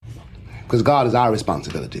Because God is our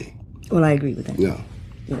responsibility. Well, I agree with that. Yeah.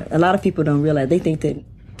 A lot of people don't realize. They think that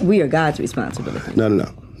we are God's responsibility.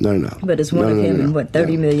 No. But it's one of Him and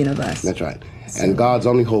 30 million of us. That's right. So, and God's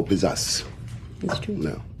only hope is us. It's true.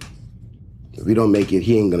 No. If we don't make it,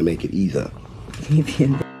 He ain't going to make it either.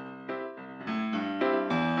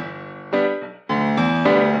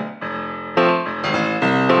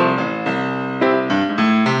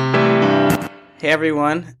 Hey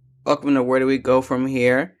everyone, welcome to Where Do We Go From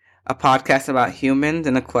Here, a podcast about humans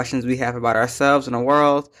and the questions we have about ourselves and the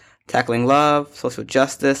world, tackling love, social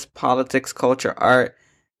justice, politics, culture, art,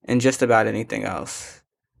 and just about anything else.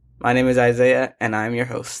 My name is Isaiah, and I'm your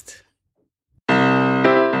host.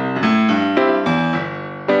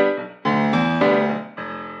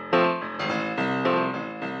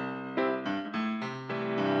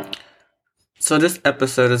 So this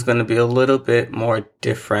episode is going to be a little bit more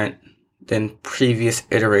different than previous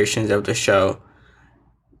iterations of the show.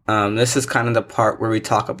 This is kind of the part where we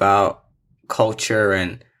talk about culture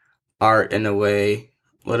and art in a way,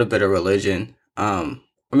 a little bit of religion. Or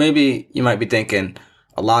maybe you might be thinking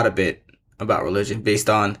a lot of it about religion based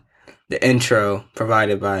on the intro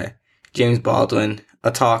provided by James Baldwin,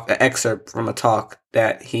 an excerpt from a talk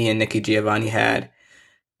that he and Nikki Giovanni had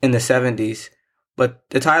in the 70s. But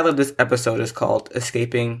the title of this episode is called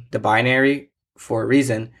Escaping the Binary for a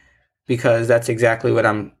reason, because that's exactly what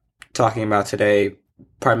I'm talking about today,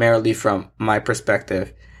 primarily from my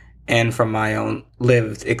perspective and from my own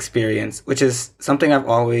lived experience, which is something I've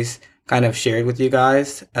always kind of shared with you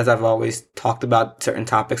guys, as I've always talked about certain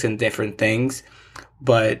topics and different things.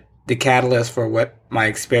 But the catalyst for what my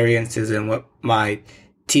experiences and what my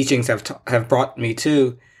teachings have brought me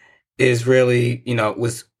to is really,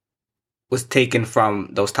 was taken from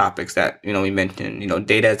those topics that, we mentioned,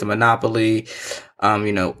 data as a monopoly,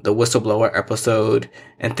 the whistleblower episode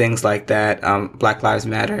and things like that, Black Lives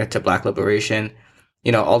Matter to Black liberation,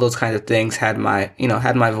 all those kinds of things had my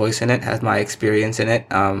voice in it, has my experience in it,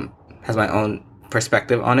 has my own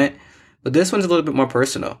perspective on it. But this one's a little bit more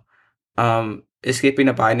personal. Escaping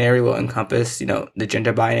the binary will encompass, the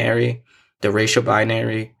gender binary, the racial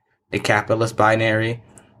binary, the capitalist binary,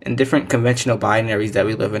 and different conventional binaries that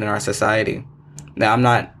we live in our society. Now, I'm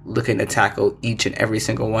not looking to tackle each and every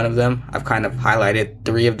single one of them. I've kind of highlighted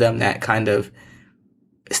 3 of them that kind of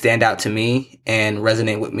stand out to me and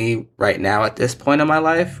resonate with me right now at this point in my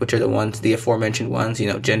life, which are the aforementioned ones,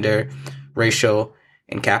 gender, racial,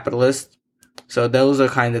 and capitalist. So those are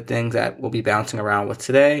kind of things that we'll be bouncing around with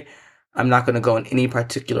today. I'm not going to go in any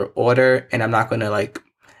particular order, and I'm not going to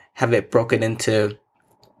have it broken into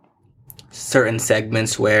certain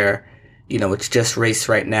segments where, it's just race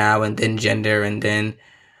right now, and then gender, and then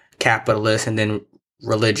capitalist, and then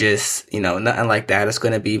religious, nothing like that. It's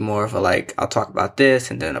going to be more of I'll talk about this,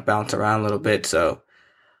 and then I'll bounce around a little bit. So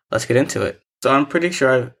let's get into it. So I'm pretty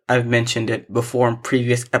sure I've mentioned it before in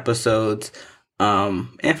previous episodes.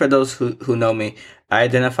 And for those who know me, I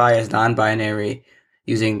identify as non-binary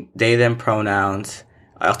using they, them pronouns.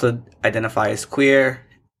 I also identify as queer,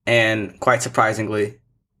 and quite surprisingly,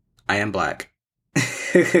 I am Black.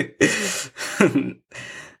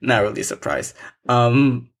 Not really a surprise.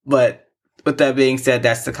 But with that being said,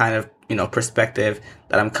 that's the kind of, perspective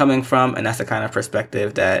that I'm coming from. And that's the kind of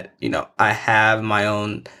perspective that, I have my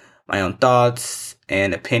own thoughts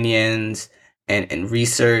and opinions and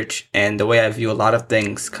research, and the way I view a lot of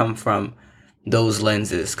things come from those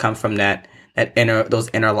lenses, come from those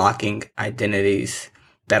interlocking identities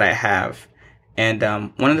that I have. And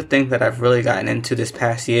one of the things that I've really gotten into this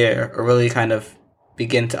past year, or really kind of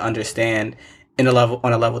begin to understand on a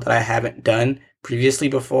level that I haven't done previously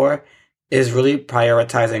before, is really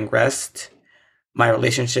prioritizing rest, my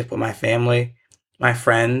relationship with my family, my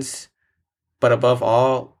friends, but above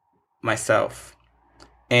all, myself.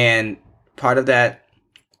 And part of that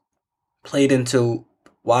played into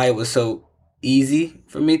why it was so easy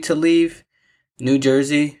for me to leave New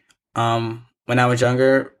Jersey when I was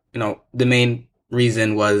younger. The main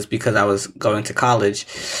reason was because I was going to college,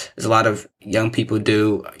 as a lot of young people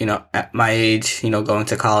do, at my age, going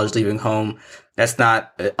to college, leaving home. That's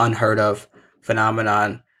not an unheard of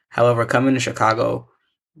phenomenon. However, coming to Chicago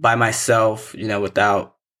by myself,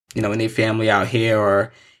 without, any family out here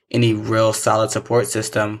or any real solid support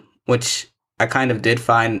system, which I kind of did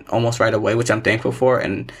find almost right away, which I'm thankful for.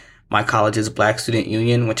 And my college's Black Student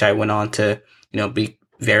Union, which I went on to, be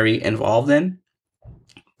very involved in.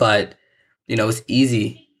 But, it's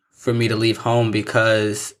easy for me to leave home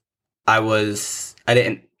because I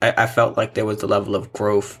felt like there was a level of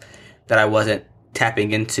growth that I wasn't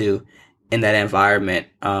tapping into in that environment.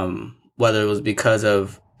 Whether it was because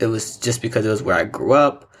it was where I grew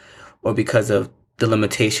up, or because of the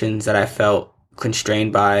limitations that I felt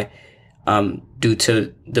constrained by, due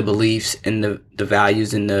to the beliefs and the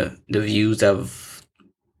values and the views of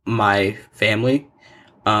my family.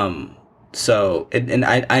 And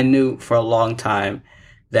I knew for a long time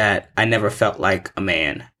that I never felt like a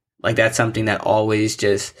man. Like that's something that always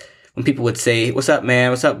just, when people would say, "What's up,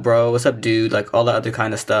 man? What's up, bro? What's up, dude?" Like all that other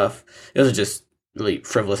kind of stuff. Those are just really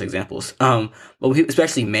frivolous examples.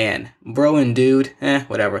 Especially man, bro and dude,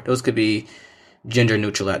 whatever. Those could be gender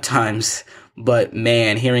neutral at times. But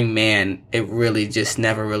man, hearing man, it really just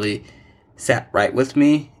never really sat right with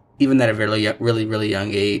me, even at a really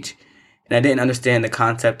young age. And I didn't understand the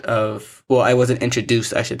concept of, well, I wasn't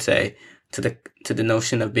introduced, I should say, to the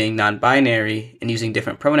notion of being non-binary and using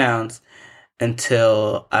different pronouns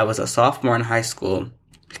until I was a sophomore in high school,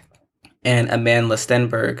 and Amandla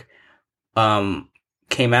Stenberg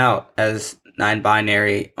came out as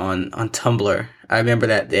non-binary on Tumblr. I remember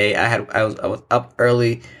that day. I was up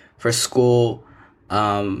early for school.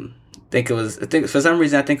 I think for some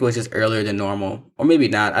reason it was just earlier than normal, or maybe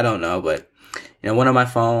not. I don't know, but went on my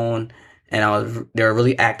phone, and they were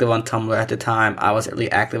really active on Tumblr at the time. I was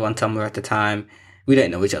really active on Tumblr at the time. We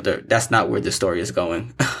didn't know each other. That's not where the story is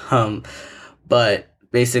going. But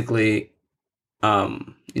basically,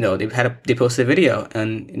 they posted a video,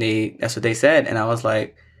 and that's what they said, and I was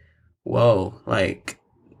like, whoa, like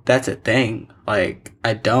that's a thing. Like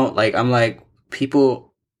I'm like,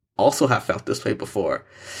 people also have felt this way before.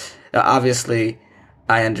 Now, obviously,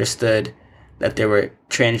 I understood that there were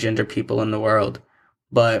transgender people in the world,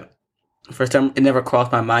 but for some, it never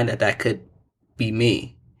crossed my mind that could be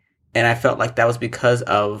me. And I felt like that was because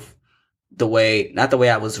of not the way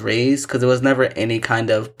I was raised, because there was never any kind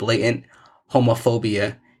of blatant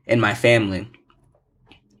homophobia in my family.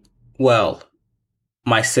 Well,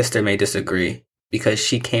 my sister may disagree, because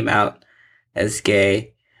she came out as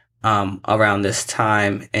gay around this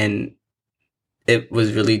time, and it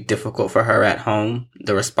was really difficult for her at home.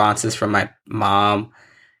 The responses from my mom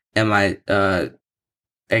and my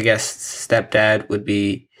I guess stepdad would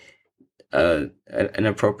be an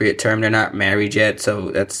appropriate term. They're not married yet, so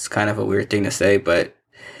that's kind of a weird thing to say, but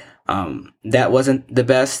that wasn't the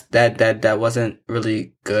best. That wasn't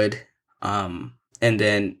really good. And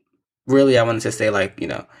then really I wanted to say, like,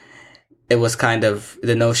 it was kind of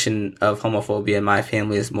the notion of homophobia in my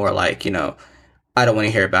family is more like, I don't want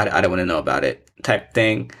to hear about it, I don't want to know about it type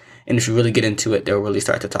thing. And if you really get into it, they'll really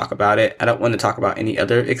start to talk about it. I don't want to talk about any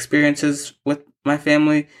other experiences with my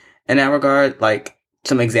family in that regard. Like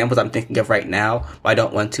some examples I'm thinking of right now, but I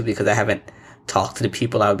don't want to, because I haven't talked to the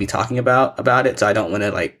people I would be talking about it. So I don't want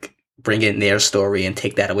to like bring in their story and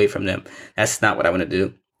take that away from them. That's not what I want to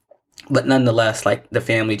do. But nonetheless, like the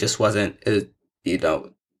family just wasn't, it's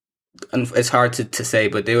hard to say,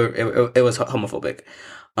 but it was homophobic.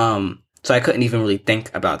 So I couldn't even really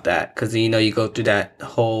think about that, because you go through that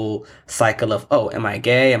whole cycle of, oh, am I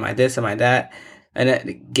gay? Am I this? Am I that?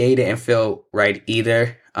 And gay didn't feel right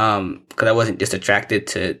either, because I wasn't just attracted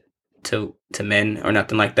to men or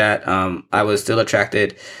nothing like that. I was still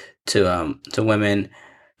attracted to women,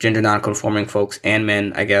 gender non-conforming folks, and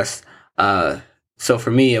men, I guess. So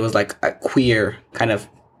for me, it was like a queer kind of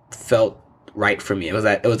felt right for me. It was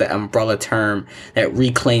that umbrella term, that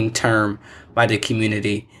reclaimed term by the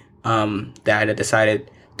community, that I had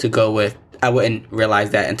decided to go with. I wouldn't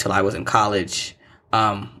realize that until I was in college,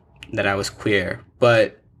 that I was queer,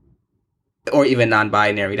 or even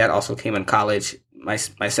non-binary. That also came in college, my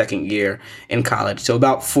second year in college. So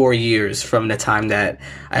about 4 years from the time that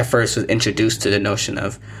I first was introduced to the notion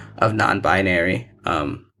of non-binary,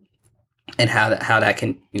 and how that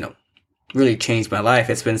can, really change my life.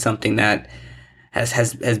 It's been something that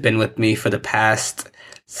has been with me for the past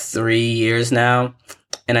 3 years now.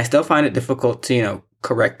 And I still find it difficult to,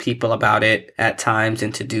 correct people about it at times,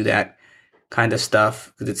 and to do that kind of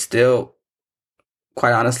stuff, because it's still,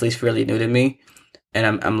 quite honestly, fairly new to me.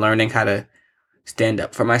 And I'm learning how to stand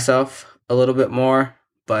up for myself a little bit more.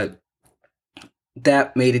 But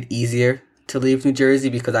that made it easier to leave New Jersey,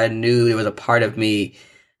 because I knew there was a part of me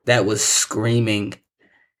that was screaming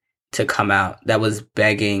to come out, that was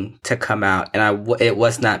begging to come out. And it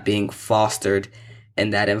was not being fostered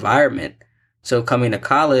in that environment. So coming to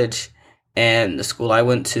college, and the school I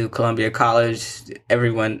went to, Columbia College,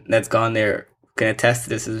 everyone that's gone there can attest to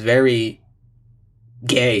this, is very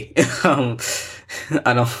gay. I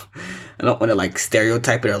don't want to like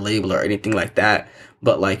stereotype it or label or anything like that,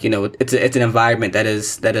 but like, it's an environment that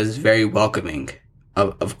is very welcoming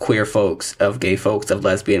of queer folks, of gay folks, of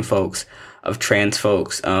lesbian folks, of trans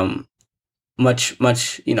folks. Much,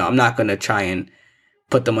 I'm not going to try and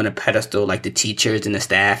put them on a pedestal like the teachers and the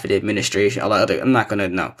staff and the administration, all the other. I'm not going to,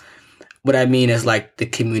 no. what I mean is like the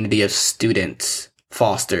community of students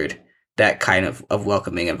fostered that kind of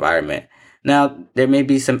welcoming environment. Now, there may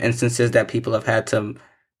be some instances that people have had some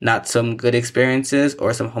not some good experiences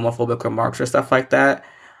or some homophobic remarks or stuff like that,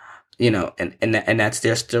 and that's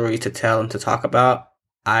their story to tell and to talk about.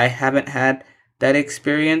 I haven't had that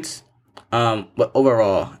experience, but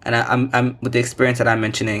overall, and I'm with the experience that I'm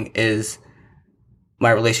mentioning is my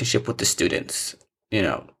relationship with the students.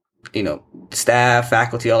 Staff,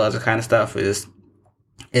 faculty, all other kind of stuff is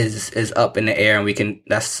up in the air, and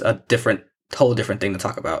that's a whole different thing to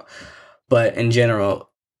talk about. But in general,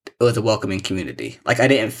 it was a welcoming community. Like, I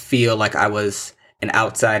didn't feel like I was an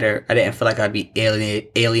outsider. I didn't feel like I'd be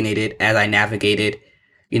alienated as I navigated,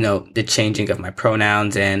 the changing of my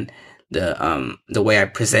pronouns and the way I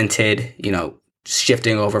presented,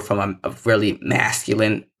 shifting over from a really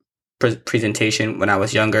masculine presentation when I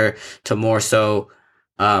was younger to more so,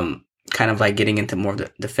 kind of like getting into more of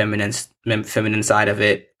the feminine side of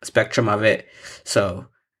it, spectrum of it. So,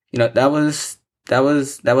 that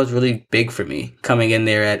was really big for me coming in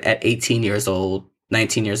there at 18 years old,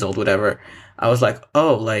 19 years old, whatever. I was like,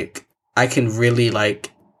 oh, like I can really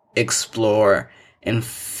like explore and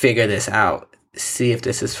figure this out, see if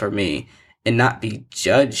this is for me and not be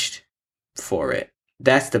judged for it.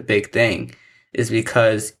 That's the big thing, is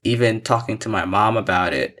because even talking to my mom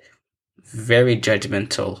about it, very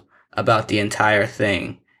judgmental about the entire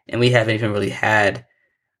thing. And we haven't even really had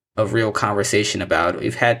a real conversation about it.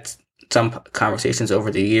 We've had some conversations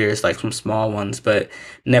over the years, like some small ones, but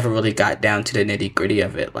never really got down to the nitty gritty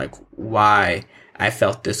of it, like why I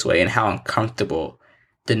felt this way and how uncomfortable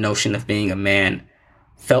the notion of being a man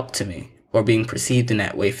felt to me, or being perceived in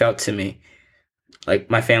that way felt to me. Like,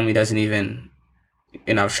 my family doesn't even,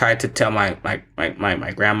 I've tried to tell my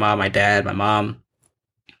grandma, my dad, my mom,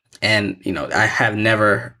 and, I have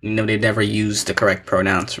never, they never used the correct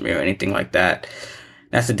pronouns for me or anything like that.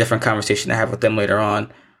 That's a different conversation to have with them later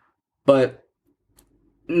on. But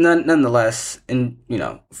nonetheless, and,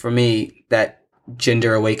 for me, that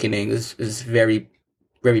gender awakening is very,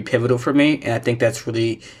 very pivotal for me. And I think that's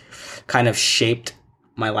really kind of shaped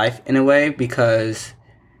my life in a way, because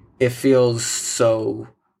it feels so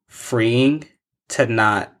freeing to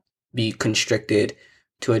not be constricted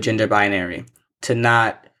to a gender binary, to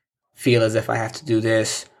not feel as if I have to do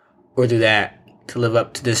this or do that to live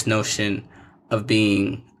up to this notion of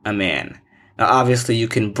being a man. Now, obviously, you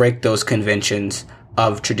can break those conventions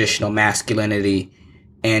of traditional masculinity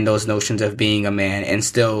and those notions of being a man and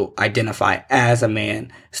still identify as a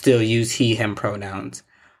man, still use he, him pronouns.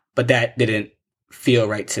 But that didn't feel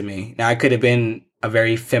right to me. Now, I could have been a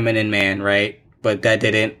very feminine man, right? But that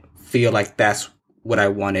didn't feel like that's what I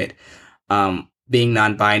wanted. Being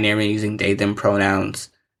non-binary and using they, them pronouns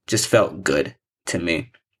just felt good to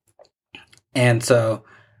me. And so,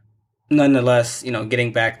 nonetheless,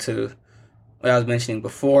 getting back to what I was mentioning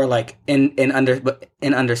before, like in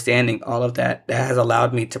understanding all of that has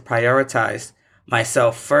allowed me to prioritize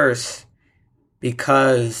myself first,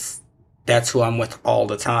 because that's who I'm with all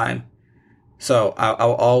the time. So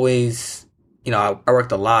I'll always, I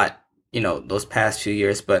worked a lot, those past few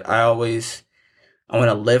years, but I want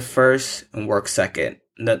to live first and work second.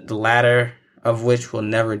 The latter of which will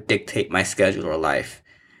never dictate my schedule or life.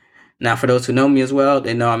 Now, for those who know me as well,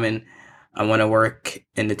 they know I want to work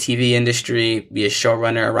in the TV industry, be a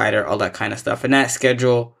showrunner, a writer, all that kind of stuff. And that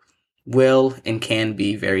schedule will and can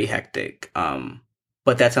be very hectic.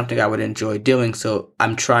 But that's something I would enjoy doing. So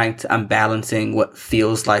I'm balancing what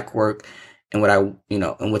feels like work and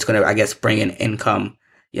and what's going to, I guess, bring in income.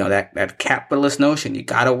 That capitalist notion, you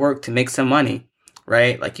got to work to make some money,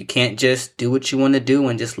 right? Like, you can't just do what you want to do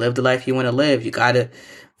and just live the life you want to live. You got to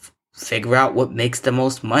figure out what makes the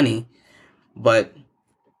most money. But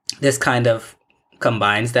this kind of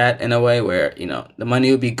combines that in a way where, the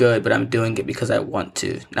money would be good, but I'm doing it because I want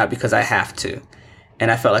to, not because I have to.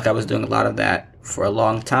 And I felt like I was doing a lot of that for a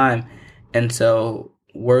long time. And so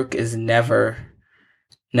work is never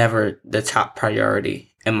the top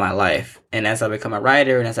priority in my life. And as I become a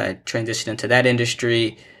writer and as I transition into that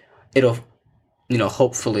industry, it'll,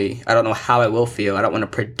 hopefully, I don't know how I will feel. I don't want to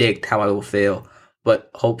predict how I will feel,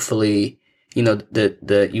 but hopefully,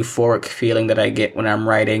 the euphoric feeling that I get when I'm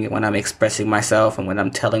writing, when I'm expressing myself, and when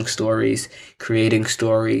I'm telling stories, creating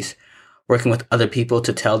stories, working with other people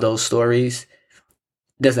to tell those stories,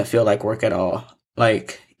 doesn't feel like work at all.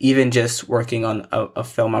 Like, even just working on a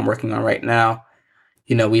film I'm working on right now,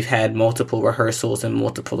 we've had multiple rehearsals and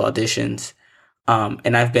multiple auditions.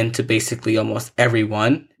 And I've been to basically almost every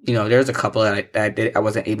one. There's a couple that I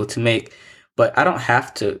wasn't able to make, but I don't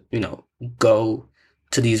have to, go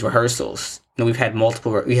to these rehearsals. We've had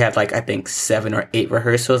multiple. We had like I think 7 or 8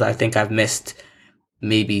 rehearsals. I think I've missed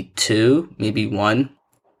maybe 2, maybe 1,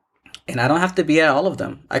 and I don't have to be at all of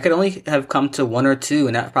them. I could only have come to 1 or 2,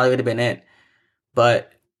 and that probably would have been it.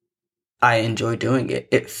 But I enjoy doing it.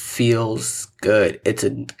 It feels good. It's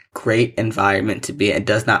a great environment to be in. It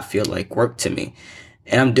does not feel like work to me,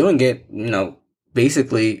 and I'm doing it,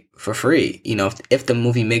 basically for free. If the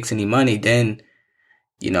movie makes any money, then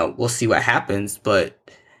we'll see what happens. But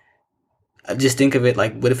I just think of it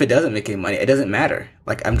like, what if it doesn't make any money? It doesn't matter.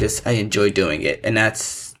 Like I enjoy doing it, and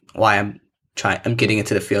that's why I'm getting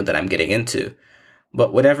into the field that I'm getting into.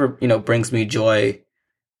 But whatever brings me joy,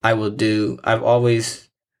 I will do. I've always,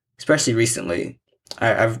 especially recently,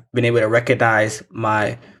 I've been able to recognize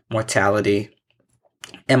my mortality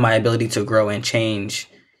and my ability to grow and change.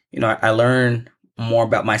 I learn more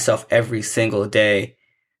about myself every single day.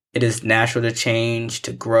 It is natural to change,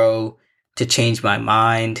 to grow, to change my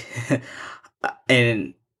mind.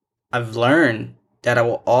 And I've learned that I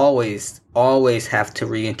will always, always have to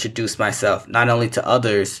reintroduce myself, not only to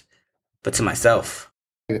others, but to myself.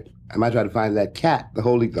 I might try to find that cat, the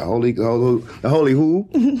holy who? The holy who?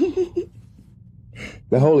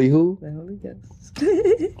 The Holy Ghost.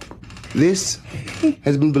 This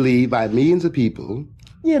has been believed by millions of people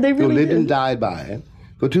Yeah, they who really lived do. and died by it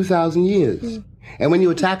for 2,000 years. And when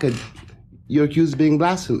you attack it, you're accused of being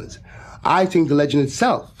blasphemous. I think the legend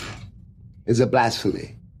itself is a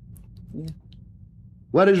blasphemy. Yeah.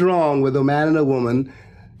 What is wrong with a man and a woman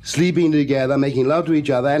sleeping together, making love to each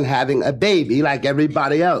other, and having a baby like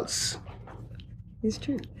everybody else? It's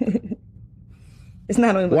true. It's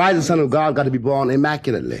not only. Why has the Son of God got to be born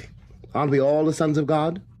immaculately? Aren't we all the sons of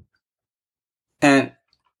God? And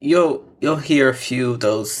you'll hear a few of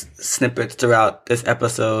those snippets throughout this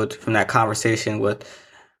episode from that conversation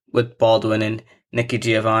with Baldwin and Nikki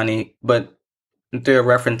Giovanni, but they're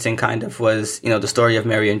referencing kind of was, the story of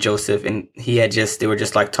Mary and Joseph, and they were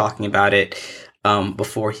just like talking about it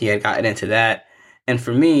before he had gotten into that. And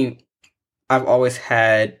for me, I've always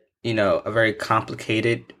had, a very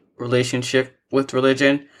complicated relationship with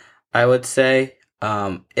religion, I would say.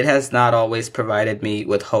 It has not always provided me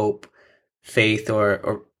with hope, faith,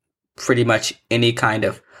 or pretty much any kind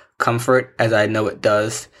of comfort, as I know it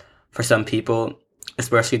does for some people,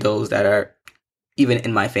 especially those that are even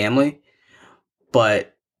in my family.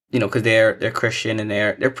 But because they're Christian and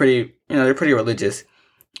they're pretty religious.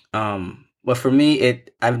 But for me,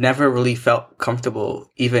 I've never really felt comfortable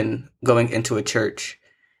even going into a church.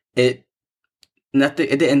 It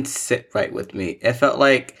didn't sit right with me. It felt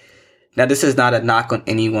like, now this is not a knock on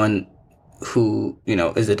anyone who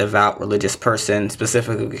is a devout religious person,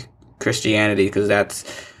 specifically Christianity, because that's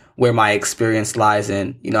where my experience lies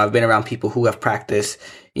in. I've been around people who have practiced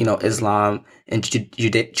Islam and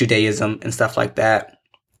Judaism and stuff like that.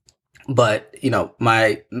 But,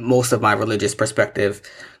 most of my religious perspective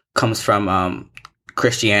comes from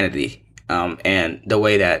Christianity and the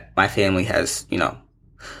way that my family has,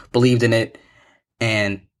 believed in it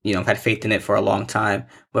and, had faith in it for a long time.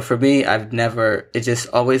 But for me, it just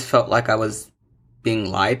always felt like I was being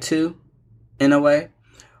lied to in a way.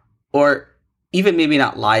 Or even maybe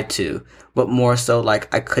not lied to, but more so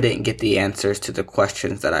like I couldn't get the answers to the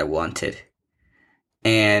questions that I wanted.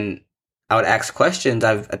 And I would ask questions.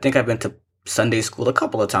 I think I've been to Sunday school a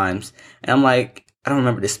couple of times, and I'm like, I don't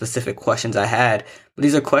remember the specific questions I had, but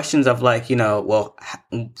these are questions of like, well,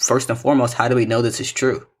 first and foremost, how do we know this is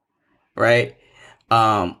true? Right?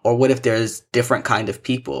 Or what if there's different kind of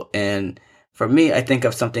people? And for me, I think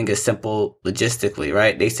of something as simple logistically,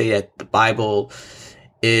 right? They say that the Bible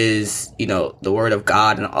is, the word of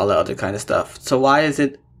God and all that other kind of stuff. So why is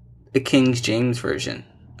it the King James Version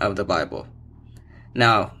of the Bible?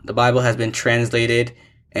 Now, the Bible has been translated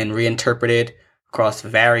and reinterpreted across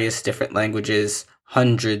various different languages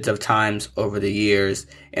hundreds of times over the years,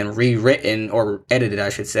 and rewritten, or edited, I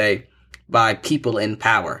should say, by people in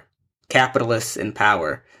power, capitalists in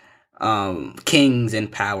power, kings in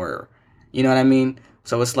power. You know what I mean?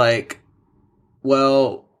 So it's like,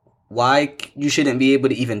 well, why you shouldn't be able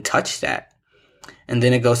to even touch that? And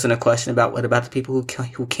then it goes to the question about, what about the people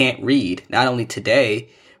who can't read, not only today,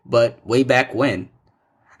 but way back when?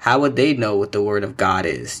 How would they know what the word of God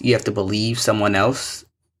is? You have to believe someone else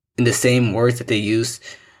in the same words that they use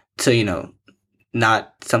to,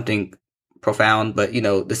 not something profound, but,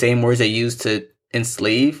 the same words they used to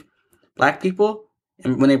enslave black people.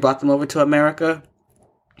 And when they brought them over to America,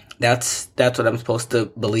 that's what I'm supposed to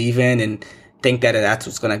believe in and think that that's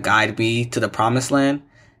what's going to guide me to the promised land.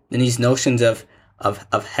 And these notions of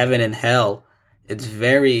heaven and hell, it's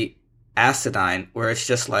very acidine, where it's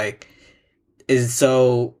just like, is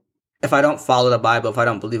so if I don't follow the Bible, if I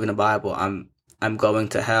don't believe in the Bible, I'm going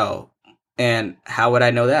to hell. And how would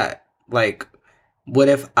I know that? Like, what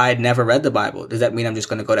if I'd never read the Bible? Does that mean I'm just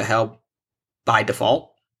going to go to hell by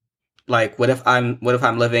default? Like, what if I'm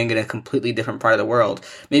living in a completely different part of the world?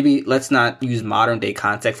 Maybe let's not use modern day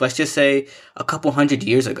context. Let's just say a couple hundred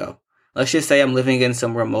years ago. Let's just say I'm living in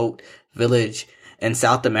some remote village in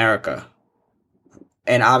South America.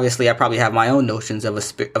 And obviously, I probably have my own notions of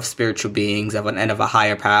of spiritual beings, and of a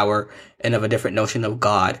higher power, and of a different notion of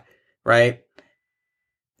God, right?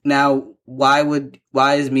 Now, why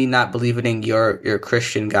is me not believing in your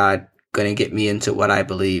Christian God gonna get me into what I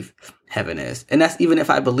believe heaven is? And that's even if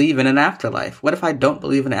I believe in an afterlife. What if I don't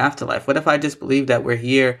believe in an afterlife? What if I just believe that we're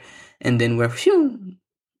here and then we're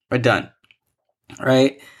done,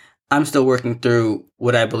 right? I'm still working through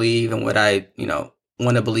what I believe and what I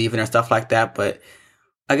want to believe in and stuff like that, but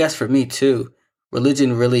I guess for me too,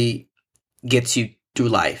 religion really gets you through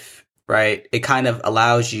life, right? It kind of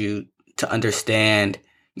allows you to understand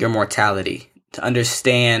your mortality, to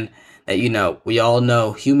understand that, we all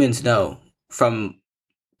know, humans know from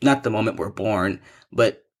not the moment we're born,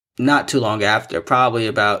 but not too long after, probably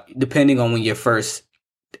about, depending on when your first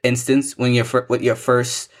instance, what your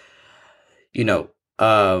first,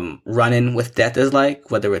 run-in with death is like,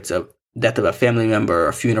 whether it's a death of a family member,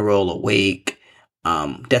 a funeral, a wake,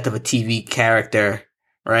 death of a TV character,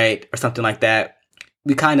 right? Or something like that.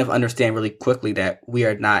 We kind of understand really quickly that we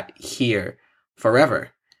are not here forever.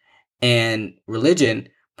 And religion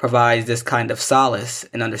provides this kind of solace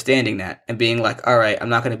in understanding that and being like, all right, I'm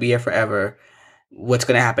not going to be here forever. What's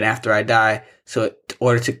going to happen after I die? So in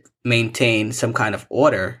order to maintain some kind of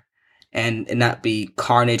order and not be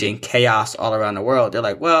carnage and chaos all around the world, they're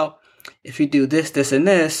like, well, if you do this, this, and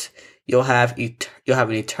this, you'll have an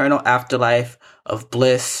eternal afterlife of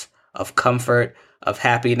bliss, of comfort, of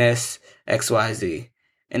happiness, XYZ.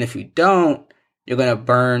 And if you don't, you're going to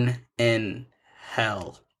burn in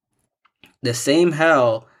hell. The same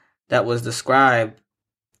hell that was described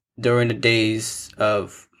during the days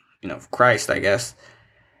of, Christ, I guess,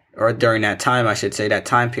 or during that time, I should say, that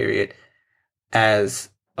time period, as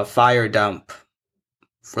a fire dump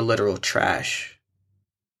for literal trash.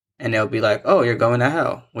 And they'll be like, oh, you're going to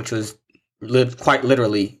hell, which was quite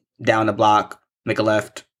literally down the block, make a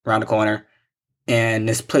left, around the corner, and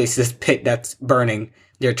this pit that's burning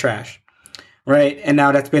their trash, right? And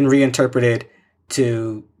now that's been reinterpreted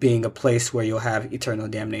to being a place where you'll have eternal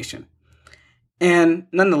damnation. And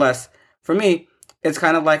nonetheless, for me, it's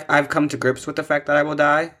kind of like I've come to grips with the fact that I will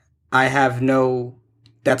die.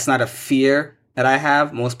 That's not a fear that I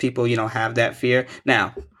have. Most people, have that fear.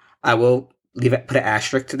 Now, I will put an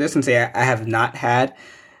asterisk to this and say I have not had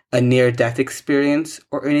a near-death experience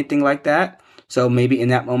or anything like that. So maybe in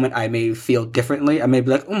that moment, I may feel differently. I may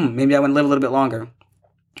be like, maybe I want to live a little bit longer.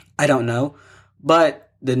 I don't know.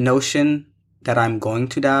 But the notion that I'm going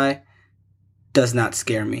to die does not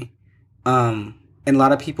scare me. And a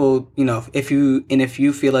lot of people, if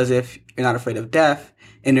you feel as if you're not afraid of death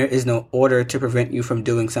and there is no order to prevent you from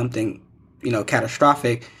doing something,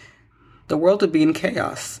 catastrophic, the world would be in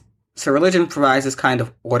chaos. So religion provides this kind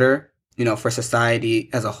of order, for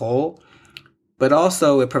society as a whole, but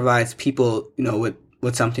also it provides people,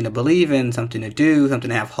 with something to believe in, something to do,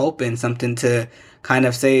 something to have hope in, something to kind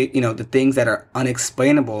of say, the things that are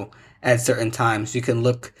unexplainable at certain times. You can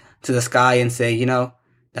look to the sky and say,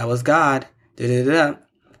 that was God. Da-da-da-da.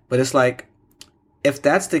 But it's like, if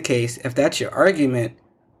that's the case, if that's your argument,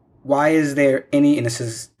 why is there any, and this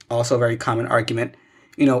is also a very common argument,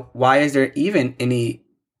 why is there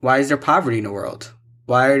poverty in the world?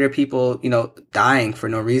 Why are there people, dying for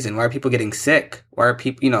no reason? Why are people getting sick? Why are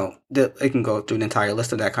people, they can go through an entire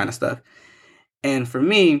list of that kind of stuff. And for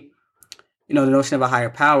me, the notion of a higher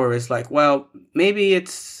power is like, well, maybe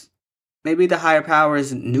the higher power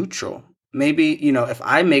is neutral. Maybe, if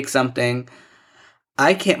I make something,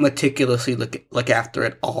 I can't meticulously look after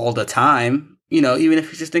it all the time. Even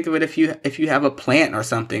if you just think of it, if you have a plant or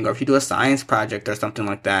something, or if you do a science project or something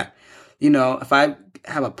like that, if I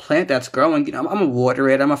have a plant that's growing, I'm going to water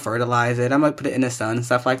it, I'm going to fertilize it, I'm going to put it in the sun and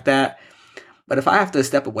stuff like that. But if I have to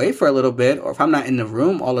step away for a little bit, or if I'm not in the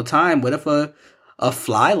room all the time, what if a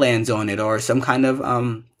fly lands on it, or some kind of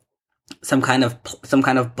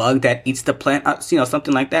bug that eats the plant,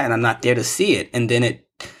 something like that, and I'm not there to see it, and then it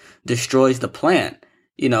destroys the plant.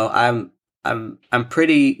 I'm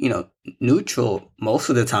pretty, neutral most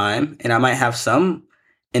of the time, and I might have some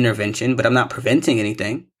intervention, but I'm not preventing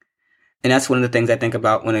anything. And that's one of the things I think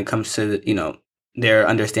about when it comes to, their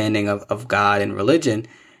understanding of God and religion.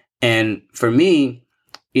 And for me,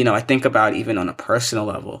 I think about even on a personal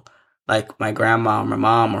level, like my grandma or my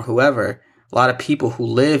mom or whoever, a lot of people who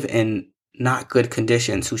live in not good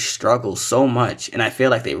conditions, who struggle so much, and I feel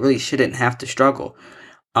like they really shouldn't have to struggle.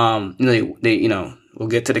 We'll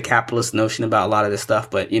get to the capitalist notion about a lot of this stuff,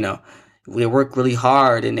 but they work really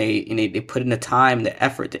hard and they put in the time, the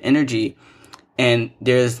effort, the energy, and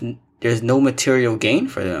there's no material gain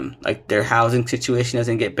for them. Like, their housing situation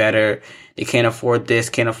doesn't get better. They can't afford this,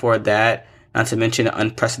 can't afford that. Not to mention the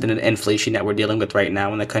unprecedented inflation that we're dealing with right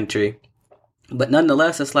now in the country. But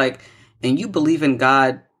nonetheless, it's like, and you believe in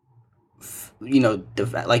God,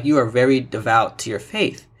 like you are very devout to your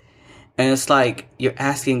faith. And it's like, you're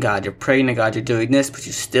asking God, you're praying to God, you're doing this, but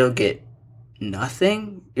you still get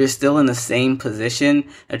nothing. You're still in the same position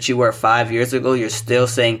that you were 5 years ago. You're still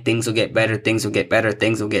saying things will get better, things will get better,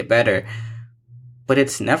 things will get better. But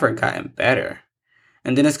it's never gotten better.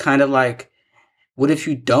 And then it's kind of like, what if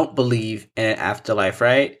you don't believe in an afterlife,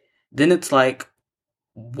 right? Then it's like,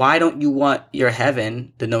 why don't you want your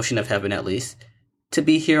heaven, the notion of heaven at least, to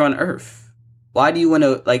be here on earth? Why do you want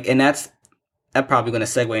to, like, and that's probably going to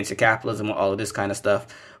segue into capitalism and all of this kind of stuff.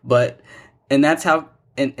 And that's how,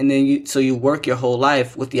 and then you work your whole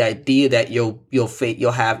life with the idea that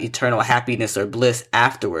you'll have eternal happiness or bliss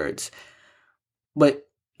afterwards. But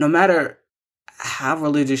no matter how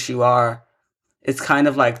religious you are, it's kind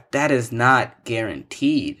of like, that is not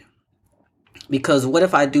guaranteed. Because what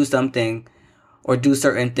if I do something or do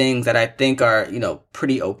certain things that I think are,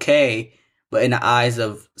 pretty okay, but in the eyes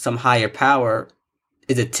of some higher power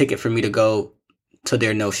is a ticket for me to go to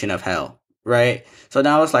their notion of hell, right? So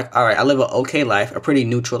now it's like, all right, I live an okay life, a pretty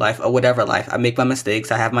neutral life, or whatever life. I make my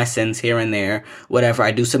mistakes. I have my sins here and there, whatever.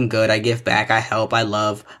 I do some good. I give back. I help. I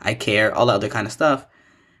love. I care. All that other kind of stuff.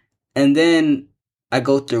 And then I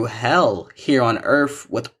go through hell here on earth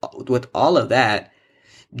with all of that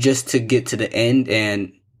just to get to the end,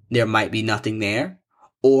 and there might be nothing there,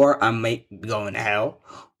 or I might be going to hell,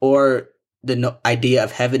 or the idea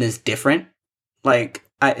of heaven is different. Like,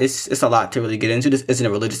 it's a lot to really get into. This isn't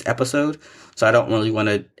a religious episode, so I don't really want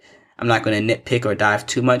to, I'm not going to nitpick or dive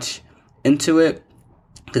too much into it,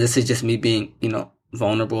 because this is just me being,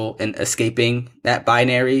 vulnerable and escaping that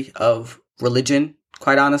binary of religion,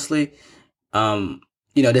 quite honestly.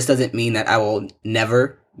 This doesn't mean that I will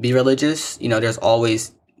never be religious. There's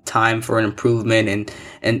always time for an improvement,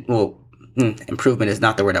 and improvement is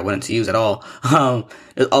not the word I wanted to use at all.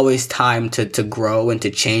 There's always time to grow and to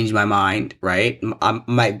change my mind, right? I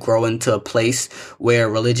might grow into a place where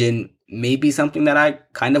religion may be something that I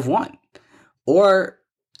kind of want, or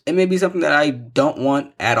it may be something that I don't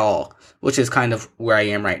want at all, which is kind of where I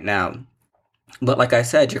am right now. But like I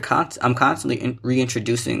said, I'm constantly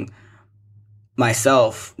reintroducing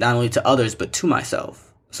myself, not only to others, but to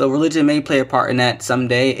myself. So religion may play a part in that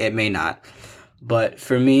someday, it may not. But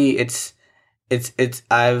for me,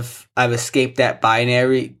 I've escaped that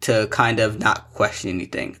binary to kind of not question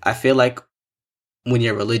anything. I feel like when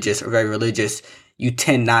you're religious or very religious, you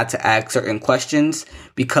tend not to ask certain questions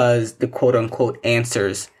because the quote unquote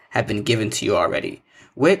answers have been given to you already,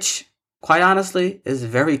 which quite honestly is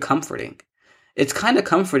very comforting. It's kind of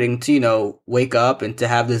comforting to, wake up and to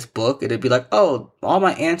have this book. It'd be like, oh, all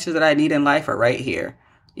my answers that I need in life are right here.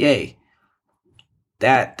 Yay.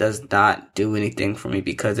 That does not do anything for me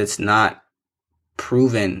because it's not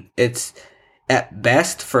proven. It's at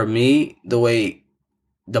best for me, the way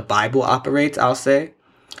the Bible operates, I'll say.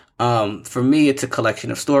 For me, it's a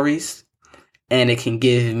collection of stories, and it can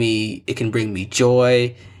bring me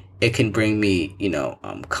joy. It can bring me,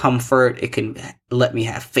 comfort. It can let me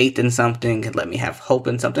have faith in something. It can let me have hope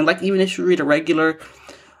in something. Like, even if you read a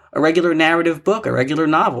regular narrative book, a regular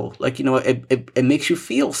novel, like, it makes you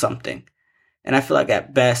feel something. And I feel like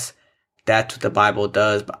at best, that's what the Bible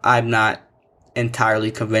does. But I'm not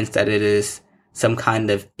entirely convinced that it is some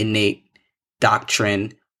kind of innate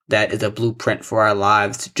doctrine that is a blueprint for our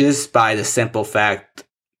lives, just by the simple fact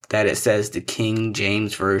that it says the King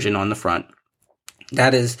James Version on the front.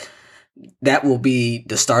 That will be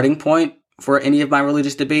the starting point for any of my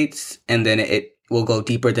religious debates, and then it will go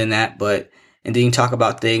deeper than that. And then you talk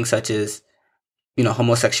about things such as,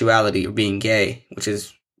 homosexuality or being gay, which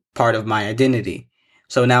is part of my identity.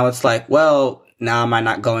 So now it's like, well, now am I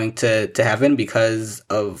not going to heaven because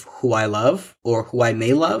of who I love or who I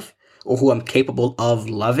may love or who I'm capable of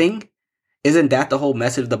loving? Isn't that the whole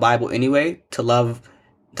message of the Bible anyway? To love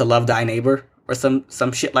thy neighbor or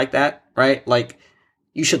some shit like that, right? Like,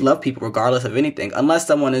 you should love people regardless of anything, unless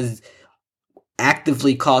someone is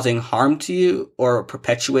actively causing harm to you or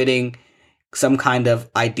perpetuating some kind of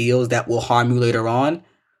ideals that will harm you later on.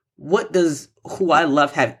 What does who I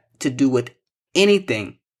love have to do with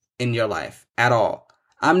anything in your life at all?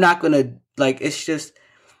 I'm not going to, it's just,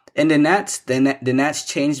 And then that's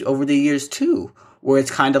changed over the years too, where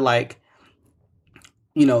it's kind of like,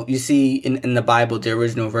 you see in the Bible, the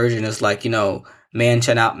original version is like, man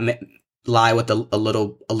shall not lie with a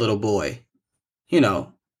little boy.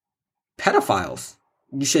 Pedophiles.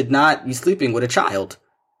 You should not be sleeping with a child.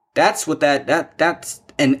 That's what that's,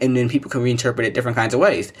 and then people can reinterpret it different kinds of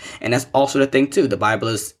ways. And that's also the thing too. The Bible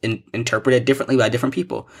is interpreted differently by different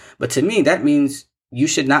people. But to me, that means you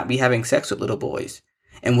should not be having sex with little boys.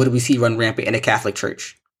 And what do we see run rampant in the Catholic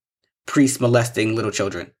Church? Priests molesting little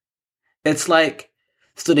children. It's like,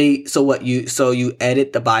 so you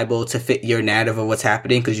edit the Bible to fit your narrative of what's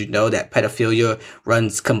happening because you know that pedophilia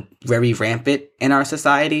runs very rampant in our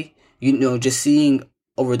society. Just seeing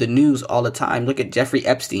over the news all the time. Look at Jeffrey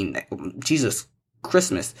Epstein. Jesus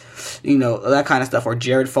Christmas. That kind of stuff. Or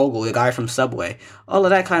Jared Fogle, the guy from Subway. All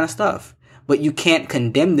of that kind of stuff. But you can't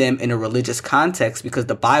condemn them in a religious context because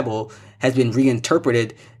the Bible has been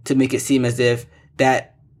reinterpreted to make it seem as if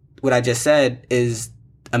that what I just said is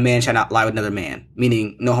a man shall not lie with another man,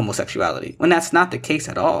 meaning no homosexuality. When that's not the case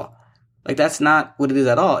at all. Like, that's not what it is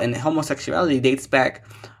at all. And homosexuality dates back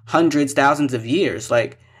hundreds, thousands of years.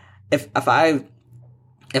 Like, if I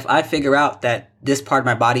figure out that this part of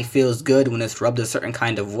my body feels good when it's rubbed a certain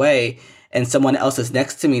kind of way, and someone else is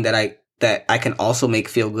next to me that I can also make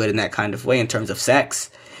feel good in that kind of way in terms of sex,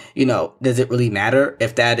 does it really matter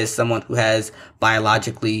if that is someone who has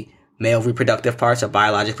biologically male reproductive parts or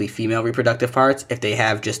biologically female reproductive parts, if they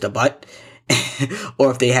have just a butt, or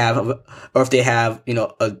if they have a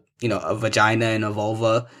vagina and a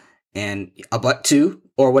vulva and a butt too,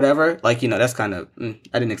 or whatever. Like, that's kind of,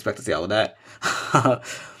 I didn't expect to see all of that.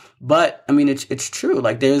 But I mean, it's true.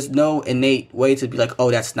 Like, there's no innate way to be like, oh,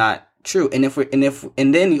 that's not true. And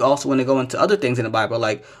then you also want to go into other things in the Bible,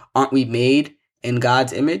 like, aren't we made in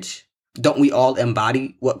God's image? Don't we all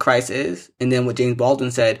embody what Christ is? And then what James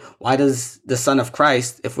Baldwin said, why does the Son of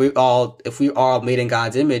Christ, if we all made in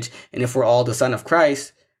God's image, and if we're all the Son of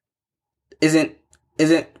Christ, how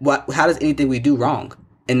does anything we do wrong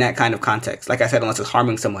in that kind of context? Like I said, unless it's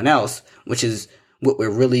harming someone else, which is what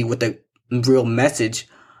the real message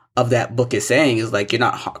of that book is saying, is like, you're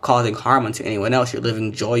not causing harm unto anyone else. You're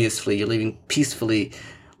living joyously. You're living peacefully,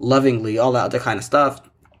 lovingly, all that other kind of stuff.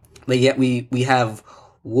 But yet we have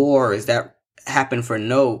wars that happen for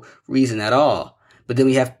no reason at all. But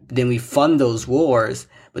then we fund those wars.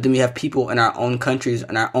 But then we have people in our own countries,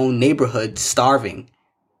 in our own neighborhoods, starving,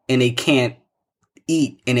 and they can't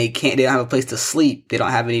eat, and they don't have a place to sleep. They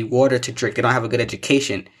don't have any water to drink. They don't have a good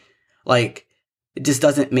education. Like, it just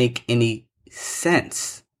doesn't make any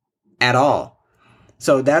sense at all.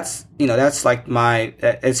 So that's like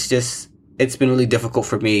it's been really difficult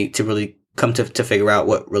for me to really come to figure out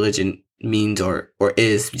what religion means or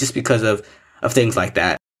is, just because of things like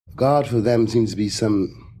that. God for them seems to be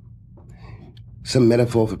some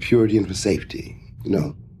metaphor for purity and for safety.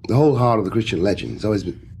 The whole heart of the Christian legend has always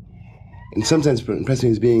been, in some sense, impressed me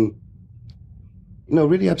as being,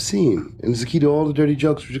 really obscene. And it's the key to all the dirty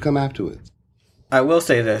jokes which come afterwards. I will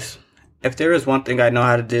say this. If there is one thing I know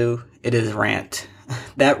how to do, it is rant.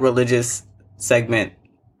 That religious segment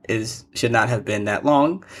should not have been that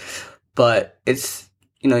long. But it's,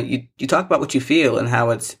 you talk about what you feel and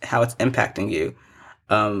how it's impacting you.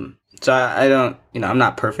 So I don't, I'm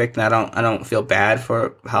not perfect, and I don't feel bad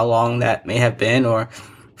for how long that may have been, or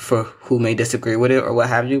for who may disagree with it or what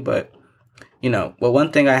have you. But,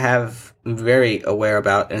 one thing I have very aware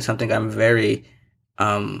about, and something I'm very,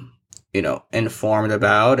 informed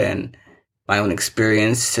about, and my own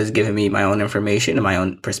experience has given me my own information and my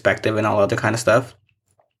own perspective and all other kind of stuff,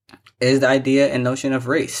 is the idea and notion of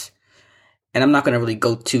race. And I'm not going to really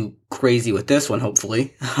go too crazy with this one,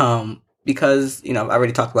 hopefully, because, I've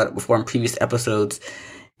already talked about it before in previous episodes,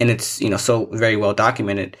 and it's, so very well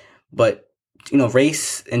documented. But,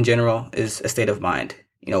 race in general is a state of mind.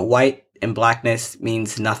 White and blackness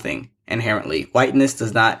means nothing inherently. Whiteness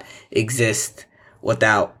does not exist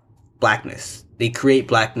without blackness. They create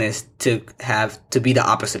blackness to be the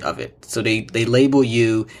opposite of it. So they label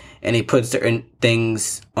you, and they put certain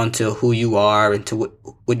things onto who you are and to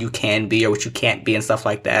what you can be or what you can't be and stuff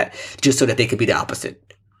like that, just so that they could be the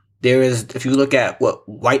opposite. If you look at what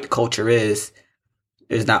white culture is,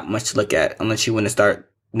 there's not much to look at unless you want to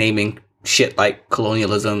start naming shit like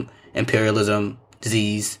colonialism, imperialism,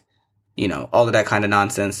 disease, all of that kind of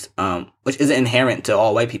nonsense, which isn't inherent to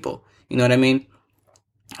all white people. You know what I mean?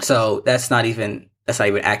 So that's not even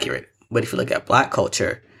accurate. But if you look at black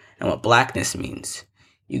culture and what blackness means,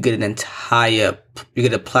 you get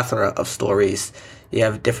a plethora of stories. You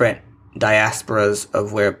have different diasporas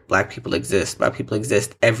of where black people exist. Black people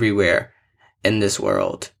exist everywhere in this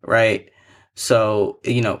world, right? So,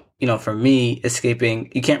 for me,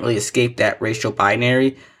 you can't really escape that racial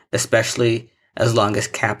binary, especially as long as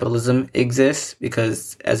capitalism exists,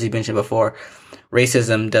 because as you mentioned before,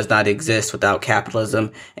 racism does not exist without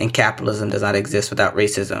capitalism, and capitalism does not exist without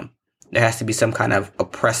racism. There has to be some kind of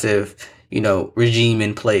oppressive, regime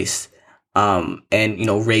in place.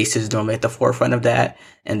 Race is normally at the forefront of that.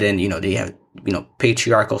 And then, they have,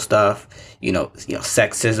 patriarchal stuff,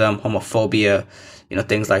 sexism, homophobia,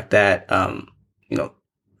 things like that.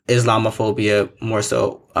 Islamophobia, more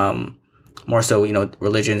so,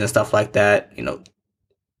 religions and stuff like that.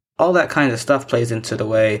 All that kind of stuff plays into the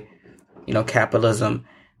way, capitalism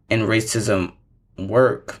and racism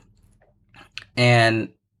work. And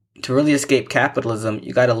to really escape capitalism,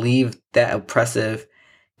 you got to leave that oppressive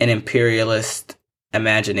and imperialist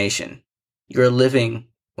imagination. You're living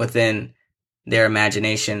within their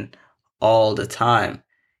imagination all the time.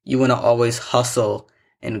 You want to always hustle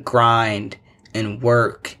and grind and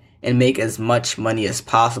work and make as much money as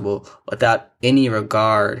possible without any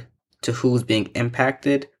regard to who's being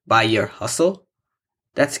impacted by your hustle.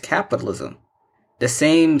 That's capitalism. The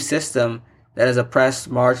same system that has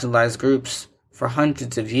oppressed marginalized groups for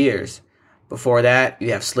hundreds of years. Before that,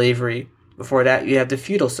 you have slavery. Before that, you have the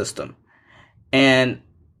feudal system. And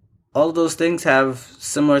all of those things have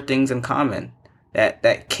similar things in common.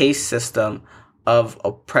 That caste system of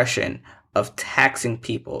oppression, of taxing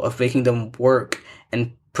people, of making them work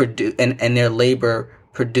and produce and their labor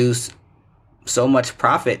produce so much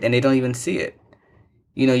profit and they don't even see it.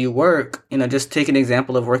 You work, just take an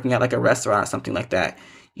example of working at like a restaurant or something like that.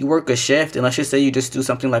 You work a shift, and let's just say you just do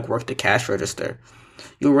something like work the cash register.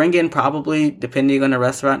 You'll ring in probably, depending on the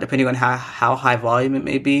restaurant, depending on how high volume it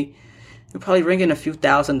may be, you'll probably ring in a few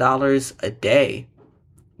 $1,000s a day.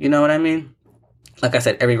 You know what I mean? Like I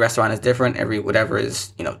said, every restaurant is different. Every whatever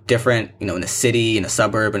is, different, in a city, in a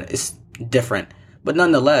suburb, and it's different. But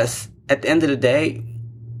nonetheless, at the end of the day,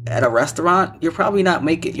 at a restaurant, you're probably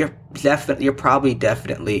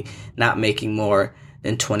definitely not making more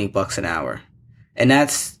than $20 an hour. And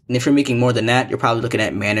if you're making more than that, you're probably looking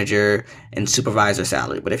at manager and supervisor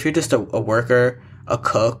salary. But if you're just a worker, a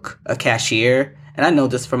cook, a cashier, and I know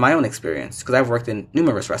this from my own experience because I've worked in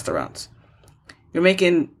numerous restaurants, you're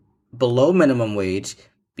making below minimum wage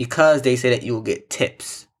because they say that you will get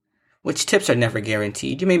tips, which tips are never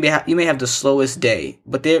guaranteed. You may have the slowest day,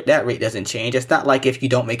 but that rate doesn't change. It's not like if you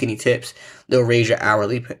don't make any tips, they'll raise your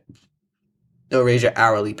hourly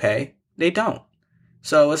pay. They don't.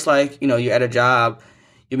 So it's like, you're at a job,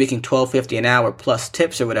 you're making $12.50 an hour plus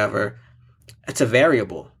tips or whatever. It's a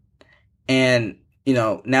variable. And,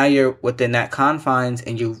 now you're within that confines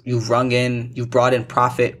and you've brought in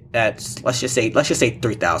profit that's, let's just say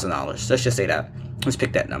 $3,000. Let's just say that. Let's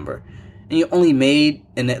pick that number. And you only made,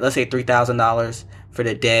 let's say $3,000 for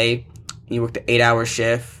the day. And you worked an 8-hour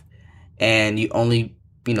shift and you only,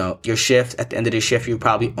 your shift, at the end of the shift, you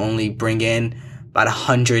probably only bring in about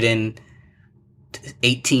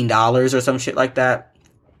 $118 or some shit like that.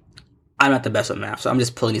 I'm not the best with math, so I'm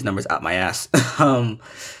just pulling these numbers out my ass.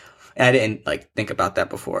 I didn't think about that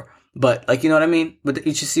before, but you know what I mean. But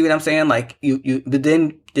you just see what I'm saying. But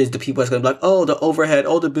then there's the people that's gonna be like, oh, the overhead,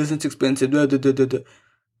 oh, the business expensive,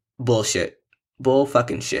 bullshit, bull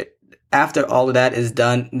fucking shit. After all of that is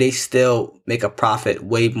done, they still make a profit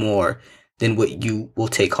way more than what you will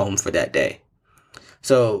take home for that day.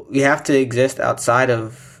 So you have to exist outside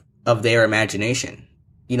of their imagination.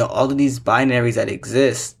 All of these binaries that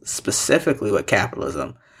exist specifically with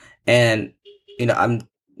capitalism. And, I'm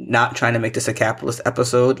not trying to make this a capitalist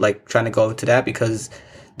episode, trying to go into that, because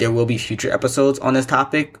there will be future episodes on this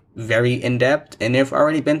topic, very in-depth. And there have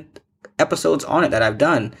already been episodes on it that I've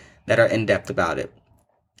done that are in-depth about it.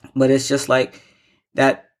 But it's just like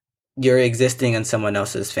that you're existing in someone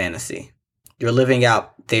else's fantasy. You're living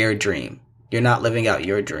out their dream. You're not living out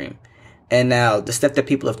your dream. And now the step that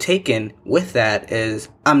people have taken with that is,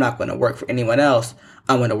 I'm not going to work for anyone else.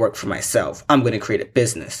 I'm going to work for myself. I'm going to create a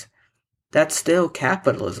business. That's still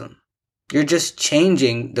capitalism. You're just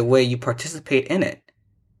changing the way you participate in it.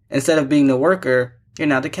 Instead of being the worker, you're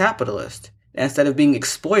now the capitalist. And instead of being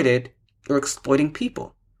exploited, you're exploiting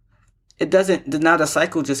people. Now the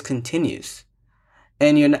cycle just continues.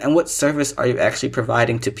 And what service are you actually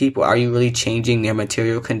providing to people? Are you really changing their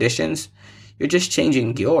material conditions? You're just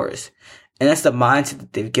changing yours. And that's the mindset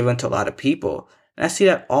that they've given to a lot of people. And I see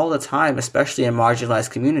that all the time, especially in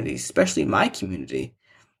marginalized communities, especially my community,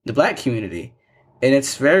 the Black community. And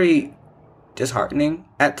it's very disheartening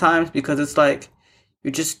at times, because it's like,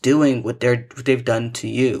 you're just doing what they've done to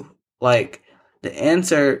you. The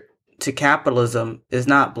answer to capitalism is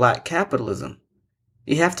not Black capitalism.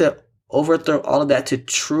 You have to overthrow all of that to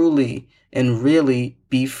truly and really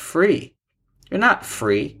be free. You're not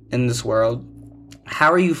free in this world.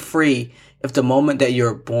 How are you free if the moment that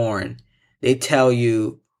you're born, they tell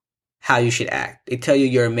you how you should act? They tell you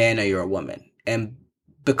you're a man or you're a woman. And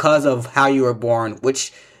because of how you were born,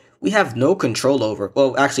 which we have no control over.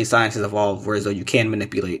 Well, actually, science has evolved, whereas though you can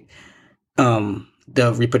manipulate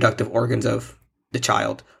the reproductive organs of the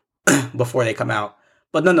child before they come out.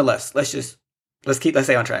 But nonetheless, let's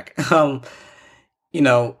stay on track.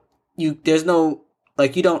 There's no,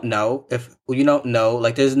 like, you don't know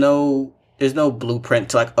like, there's no blueprint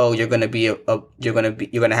to, like, oh, you're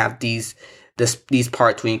gonna have these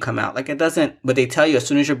parts when you come out. Like, it doesn't. But they tell you as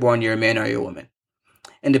soon as you're born, you're a man or you're a woman.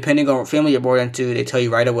 And depending on what family you're born into, they tell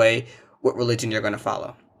you right away what religion you're going to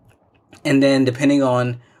follow. And then depending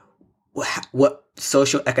on what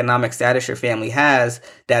socioeconomic status your family has,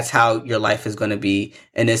 that's how your life is going to be.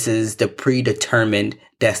 And this is the predetermined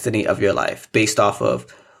destiny of your life based off of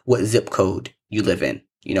what zip code you live in.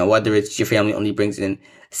 Whether it's your family only brings in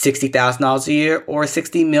 $60,000 a year or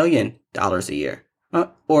 $60 million a year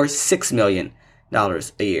or $6 million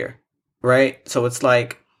a year, right? So it's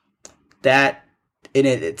like that in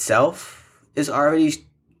it itself is already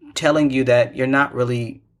telling you that you're not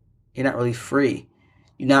really free.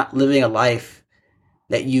 You're not living a life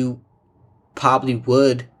that you probably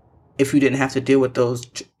would if you didn't have to deal with those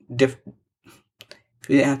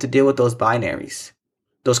binaries,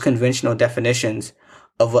 those conventional definitions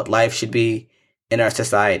of what life should be in our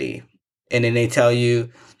society. And then they tell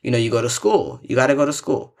you, you go to school, you got to go to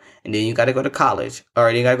school. And then you got to go to college,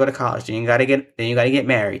 then you got to get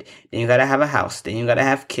married, then you got to have a house, then you got to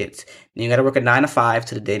have kids, then you got to work a 9 to 5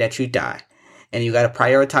 to the day that you die, and you got to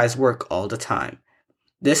prioritize work all the time.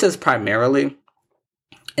 This is primarily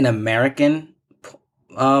an American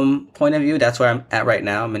point of view. That's where I'm at right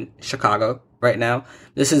now. I'm in Chicago right now.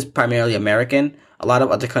 This is primarily American. A lot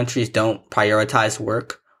of other countries don't prioritize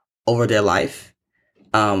work over their life.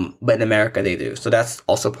 But in America they do. So that's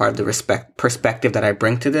also part of the perspective that I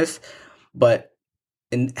bring to this. But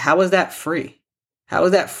how is that free? How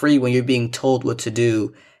is that free when you're being told what to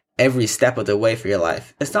do every step of the way for your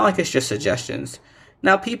life? It's not like it's just suggestions.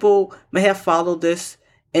 Now, people may have followed this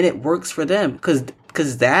and it works for them because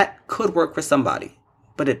that could work for somebody,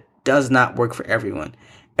 but it does not work for everyone.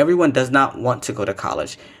 Everyone does not want to go to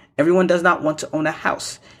college. Everyone does not want to own a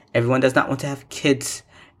house. Everyone does not want to have kids.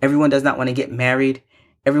 Everyone does not want to get married.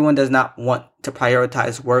 Everyone does not want to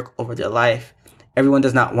prioritize work over their life. Everyone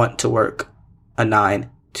does not want to work a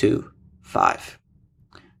 9 to 5.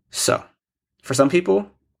 So, for some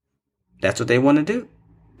people, that's what they want to do.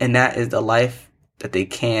 And that is the life that they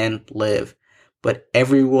can live. But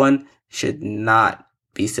everyone should not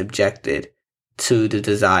be subjected to the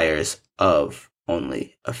desires of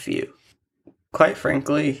only a few. Quite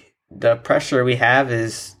frankly, the pressure we have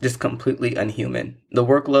is just completely unhuman. The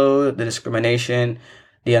workload, the discrimination,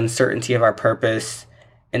 the uncertainty of our purpose,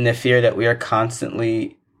 and the fear that we are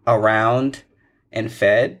constantly around and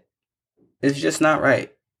fed is just not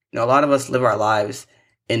right. A lot of us live our lives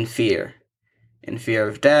in fear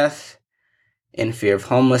of death, in fear of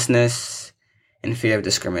homelessness, in fear of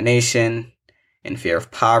discrimination, in fear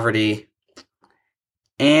of poverty.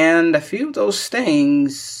 And a few of those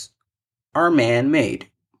things are man-made.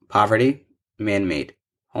 Poverty, man-made.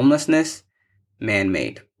 Homelessness,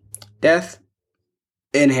 man-made. Death,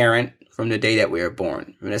 inherent from the day that we are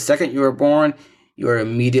born. From the second you are born, you are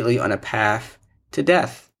immediately on a path to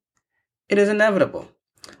death. It is inevitable.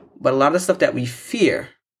 But a lot of the stuff that we fear,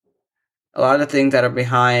 a lot of the things that are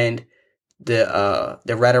behind the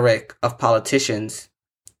rhetoric of politicians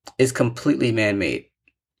is completely man-made.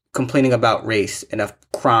 Complaining about race and of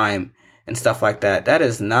crime and stuff like that, that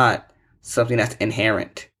is not something that's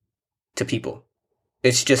inherent to people.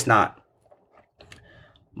 It's just not.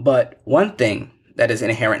 But one thing that is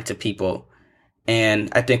inherent to people, and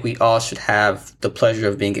I think we all should have the pleasure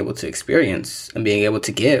of being able to experience and being able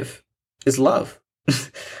to give, is love.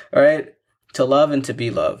 All right? To love and to be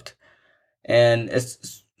loved. And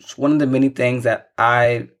it's one of the many things that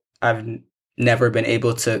I've never been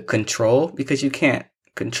able to control, because you can't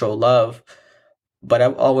control love, but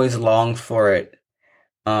I've always longed for it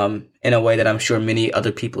in a way that I'm sure many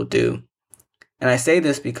other people do. And I say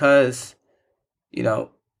this because,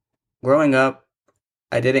 growing up,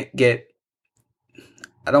 I don't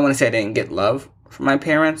want to say I didn't get love from my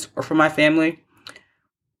parents or from my family,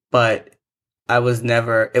 but I wasn't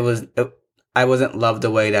loved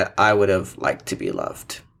the way that I would have liked to be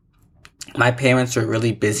loved. My parents were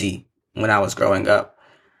really busy when I was growing up.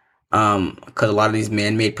 Because a lot of these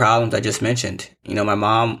man-made problems I just mentioned. My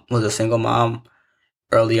mom was a single mom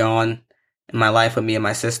early on. in my life with me and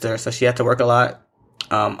my sister, so she had to work a lot.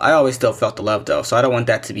 I always still felt the love though, so I don't want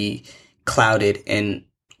that to be clouded in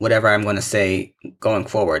whatever I'm going to say going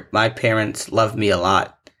forward. My parents love me a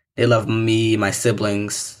lot. They love me, my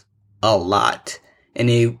siblings a lot, and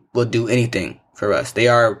they will do anything for us. They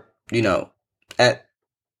are,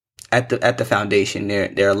 at the foundation,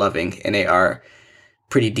 they're loving, and they are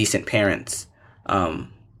pretty decent parents.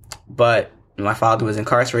 But my father was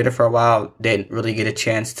incarcerated for a while. Didn't really get a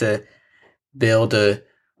chance to build a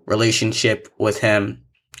relationship with him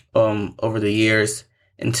over the years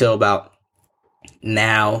until about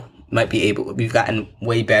now. We've gotten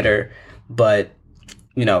way better, but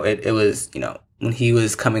it was when he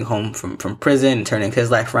was coming home from prison and turning his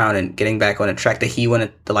life around and getting back on the track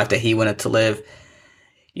the life that he wanted to live,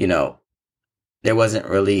 there wasn't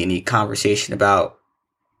really any conversation about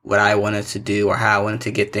what I wanted to do or how I wanted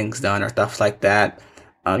to get things done or stuff like that.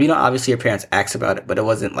 Obviously your parents asked about it, but it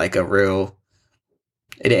wasn't like it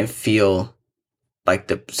didn't feel like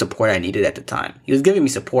the support I needed at the time. He was giving me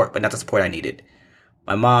support, but not the support I needed.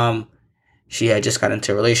 My mom, she had just got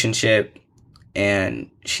into a relationship, and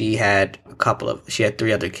she had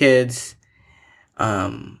 3 other kids.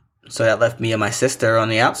 So that left me and my sister on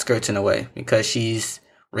the outskirts in a way, because she's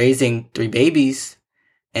raising 3 babies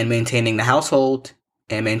and maintaining the household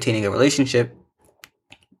and maintaining a relationship.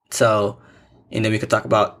 So, we could talk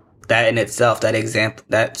about that in itself, that example,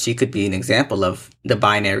 that she could be an example of the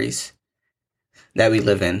binaries that we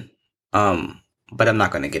live in. But I'm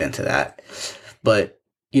not going to get into that. But,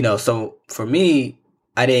 so for me,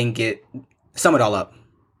 I didn't get, sum it all up,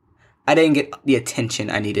 I didn't get the attention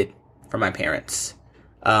I needed from my parents,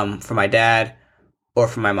 from my dad or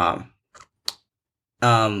from my mom.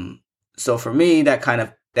 So for me, that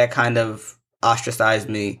kind of ostracized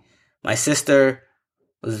me. My sister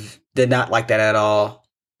did not like that at all.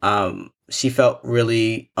 She felt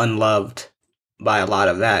really unloved by a lot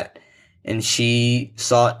of that. And she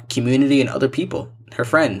sought community in other people, her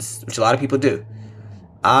friends, which a lot of people do.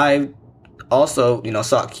 I also,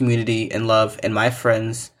 sought community and love in my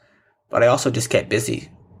friends, but I also just kept busy.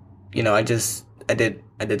 I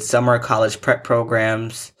did summer college prep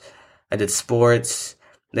programs. I did sports,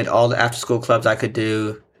 did all the after school clubs I could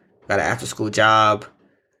do, got an after school job,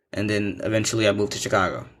 and then eventually I moved to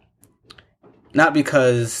Chicago. Not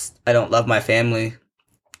because I don't love my family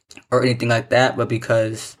or anything like that, but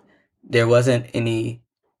because there wasn't any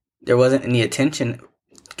attention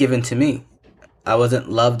given to me. I wasn't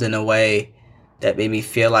loved in a way that made me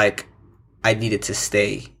feel like I needed to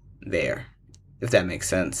stay there, if that makes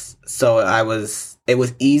sense. So it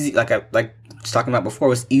was easy, like I was talking about before, it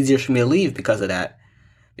was easier for me to leave because of that.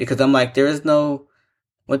 Because I'm like, there's no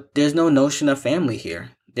notion of family here.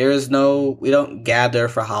 We don't gather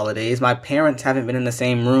for holidays. My parents haven't been in the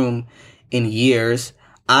same room in years.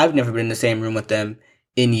 I've never been in the same room with them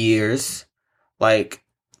in years. Like,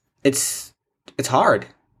 it's hard.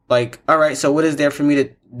 Like, all right, so what is there for me to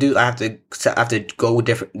do? I have to go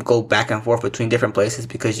back and forth between different places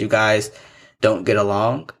because you guys don't get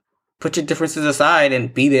along. Put your differences aside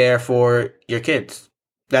and be there for your kids.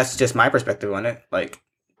 That's just my perspective on it. Like,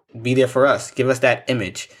 be there for us. Give us that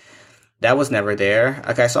image. That was never there.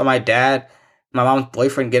 Like, I saw my mom's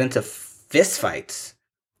boyfriend get into fist fights.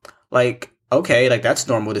 Like, okay, like that's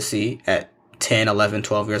normal to see at 10, 11,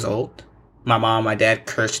 12 years old. My mom and my dad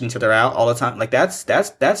cursed each other out all the time. Like,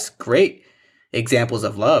 that's great examples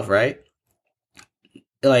of love, right?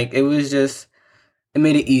 Like, it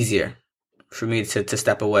made it easier for me to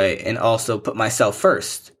step away and also put myself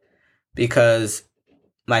first, because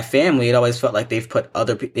my family, it always felt like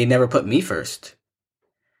they never put me first.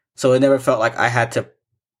 So it never felt like I had to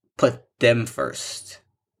put them first.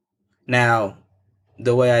 Now,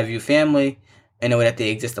 the way I view family and the way that they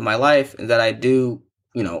exist in my life is that I do,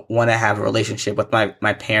 want to have a relationship with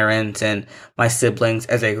my parents and my siblings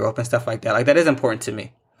as they grow up and stuff like that. Like, that is important to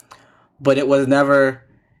me. But it was never,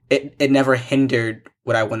 it never hindered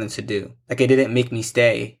what I wanted to do. Like, it didn't make me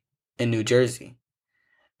stay in New Jersey.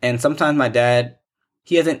 And sometimes my dad,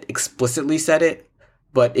 he hasn't explicitly said it,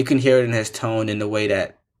 but you can hear it in his tone, in the way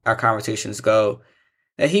that our conversations go,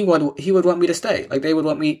 that he would want me to stay. Like, they would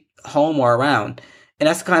want me home or around. And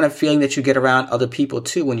that's the kind of feeling that you get around other people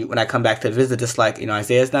too. When I come back to visit, it's like,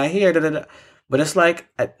 Isaiah's not here, but it's like,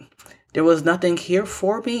 there was nothing here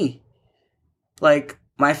for me. Like,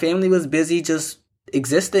 my family was busy just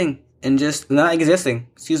surviving.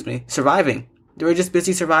 They were just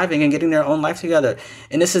busy surviving and getting their own life together.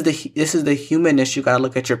 And this is the humanness you gotta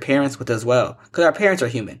look at your parents with as well. Because our parents are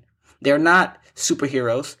human. They're not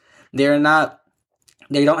superheroes. They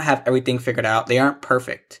don't have everything figured out. They aren't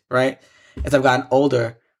perfect, right? As I've gotten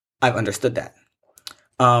older, I've understood that.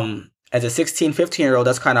 as a 16, 15-year-old,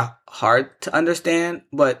 that's kind of hard to understand,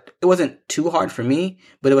 but it wasn't too hard for me,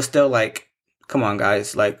 but it was still like, come on,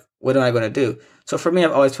 guys, like, what am I going to do? So for me,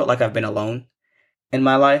 I've always felt like I've been alone in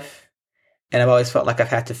my life, and I've always felt like I've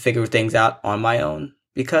had to figure things out on my own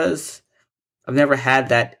because I've never had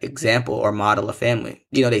that example or model of family.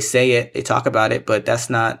 You know, they say it, they talk about it, but it's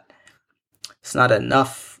not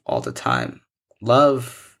enough all the time.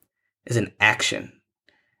 Love is an action.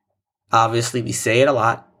 Obviously, we say it a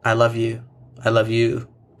lot. I love you. I love you.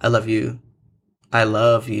 I love you. I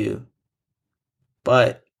love you.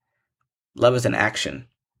 But love is an action.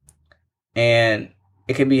 And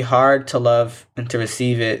it can be hard to love and to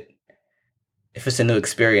receive it if it's a new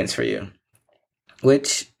experience for you.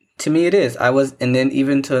 Which, to me, it is. And then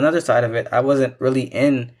even to another side of it, I wasn't really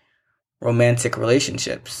in romantic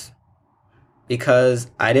relationships because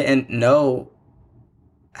I didn't know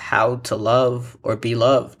how to love or be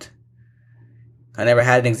loved. I never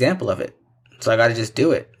had an example of it. So I got to just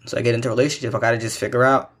do it. So I get into a relationship. I got to just figure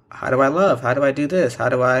out, how do I love? How do I do this? How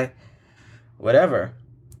do I whatever?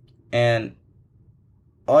 And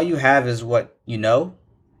all you have is what you know.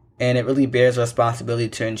 And it really bears responsibility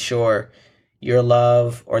to ensure your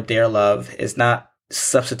love or their love is not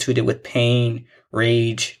substituted with pain,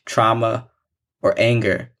 rage, trauma, or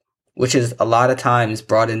anger, which is a lot of times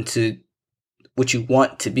brought into what you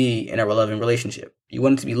want to be in a loving relationship. You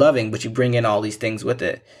want it to be loving, but you bring in all these things with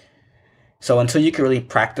it. So until you can really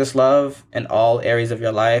practice love in all areas of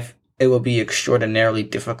your life, it will be extraordinarily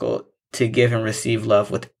difficult to give and receive love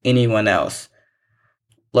with anyone else,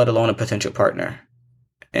 let alone a potential partner.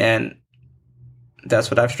 And that's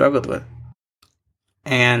what I've struggled with.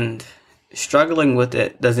 And struggling with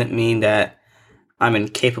it doesn't mean that I'm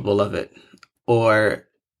incapable of it or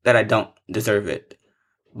that I don't deserve it.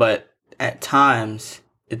 But at times,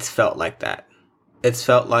 it's felt like that. It's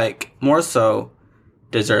felt like more so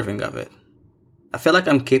deserving of it. I feel like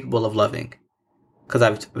I'm capable of loving because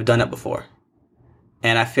I've done it before.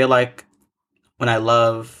 And I feel like when I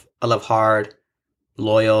love hard,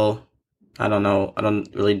 loyal. I don't know. I don't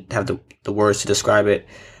really have the words to describe it.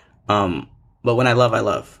 But when I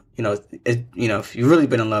love. You know, if you've really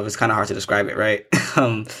been in love, it's kind of hard to describe it, right?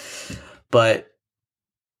 But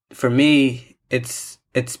for me, it's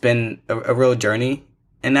been a real journey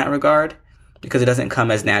in that regard because it doesn't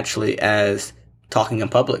come as naturally as talking in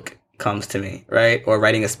public comes to me, right? Or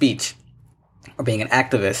writing a speech, or being an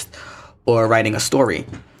activist, or writing a story.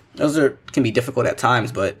 Those can be difficult at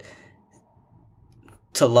times, but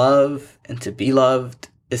to love and to be loved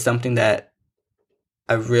is something that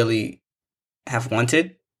I really have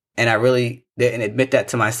wanted, and I really didn't admit that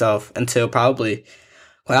to myself until probably,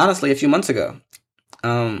 quite honestly, a few months ago.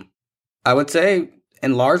 I would say,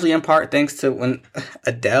 and largely in part thanks to when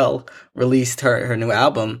Adele released her new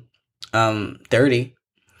album, 30.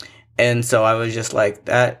 And so I was just like,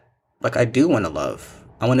 I do want to love.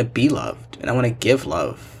 I want to be loved, and I want to give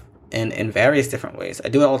love in various different ways. I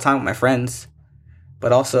do it all the time with my friends,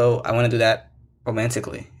 but also I want to do that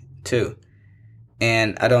romantically too.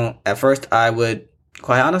 And at first I would,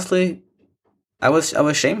 quite honestly, I was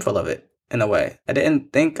shameful of it in a way. I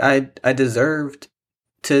didn't think I deserved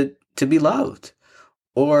to be loved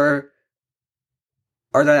or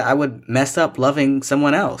that I would mess up loving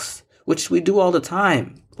someone else, which we do all the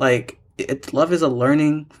time. Like, love is a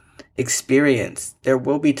learning experience. There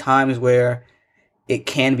will be times where it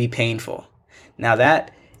can be painful. Now,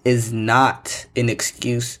 that is not an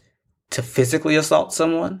excuse to physically assault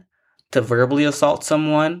someone, to verbally assault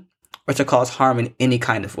someone, or to cause harm in any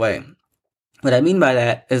kind of way. What I mean by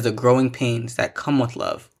that is the growing pains that come with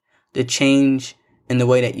love, the change in the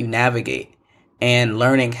way that you navigate, and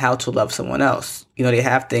learning how to love someone else. You know, they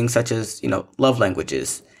have things such as, love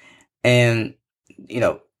languages. And,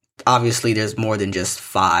 obviously there's more than just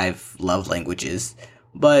 5 love languages.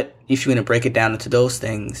 But if you want to break it down into those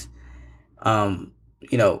things,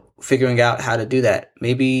 figuring out how to do that.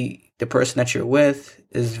 Maybe the person that you're with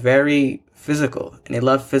is very physical and they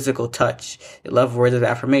love physical touch. They love words of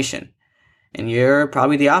affirmation. And you're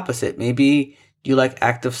probably the opposite. Maybe you like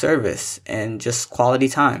acts of service and just quality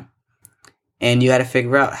time. And you got to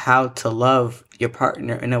figure out how to love your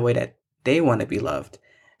partner in a way that they want to be loved,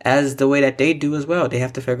 as the way that they do as well. They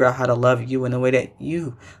have to figure out how to love you in the way that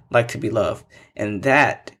you like to be loved. And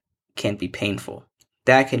that can be painful.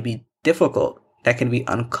 That can be difficult. That can be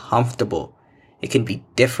uncomfortable. It can be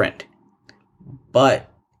different.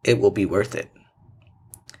 But it will be worth it.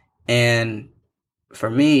 And for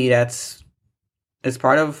me, it's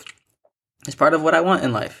part of what I want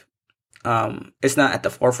in life. It's not at the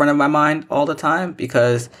forefront of my mind all the time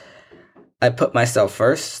because I put myself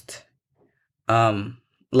first.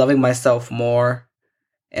 Loving myself more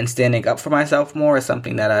and standing up for myself more is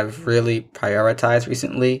something that I've really prioritized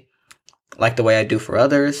recently, like the way I do for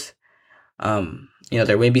others.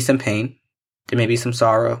 There may be some pain, there may be some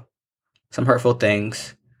sorrow, some hurtful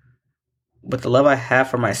things, but the love I have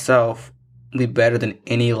for myself will be better than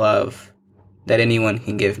any love that anyone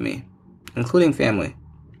can give me, including family.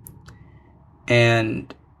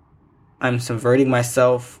 And I'm subverting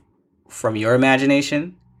myself from your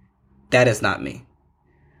imagination. That is not me.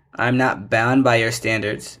 I'm not bound by your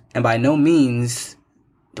standards, and by no means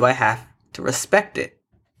do I have to respect it.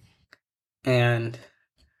 And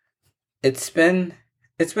it's been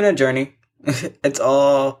a journey. It's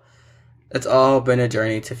all been a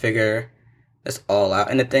journey to figure this all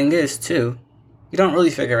out. And the thing is, too, you don't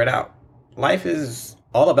really figure it out. Life is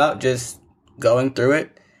all about just going through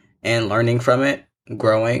it and learning from it,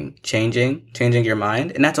 growing, changing your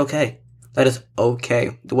mind, and that's okay. That is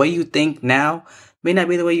okay. The way you think now may not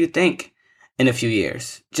be the way you think in a few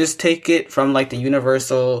years. Just take it from like the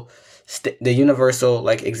universal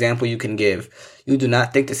like example you can give. You do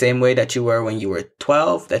not think the same way that you were when you were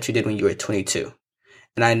 12 that you did when you were 22.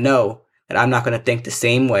 And I know that I'm not going to think the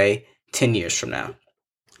same way 10 years from now.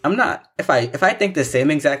 I'm not. If I think the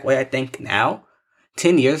same exact way I think now,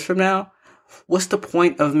 10 years from now, what's the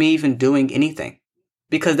point of me even doing anything?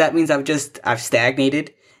 Because that means I've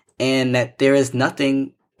stagnated, and that there is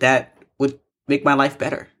nothing that would make my life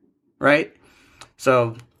better, right?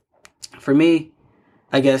 So for me,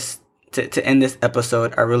 I guess to end this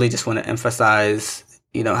episode, I really just want to emphasize,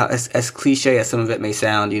 how as cliche as some of it may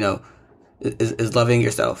sound, is loving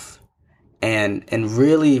yourself and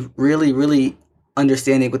really, really, really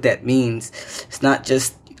understanding what that means. It's not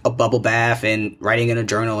just a bubble bath and writing in a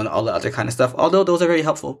journal and all the other kind of stuff, although those are very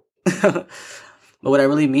helpful. But what I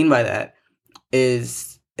really mean by that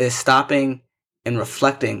is stopping and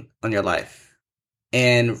reflecting on your life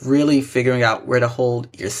and really figuring out where to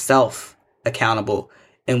hold yourself accountable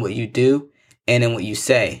in what you do and in what you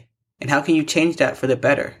say. And how can you change that for the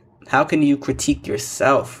better? How can you critique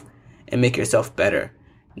yourself and make yourself better?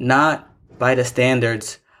 Not by the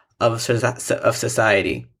standards of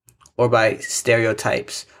society or by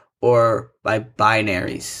stereotypes or by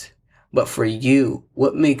binaries, but for you,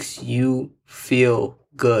 what makes you feel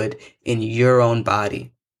good in your own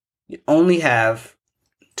body. You only have,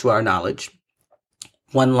 to our knowledge,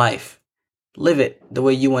 one life. Live it the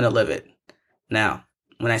way you want to live it. Now,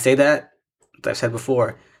 when I say that, as I've said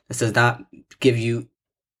before, this does not give you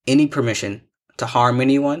any permission to harm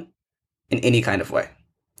anyone in any kind of way.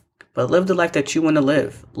 But live the life that you want to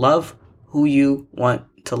live. Love who you want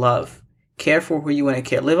to love. Care for who you want to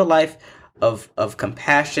care. Live a life of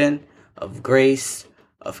compassion, of grace,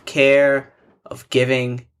 of care, of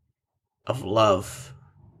giving, of love.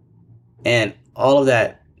 And all of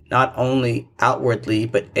that, not only outwardly,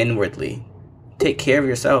 but inwardly. Take care of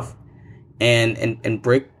yourself and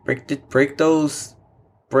break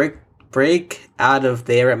out of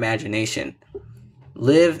their imagination.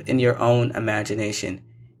 Live in your own imagination.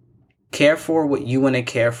 Care for what you want to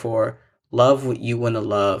care for. Love what you want to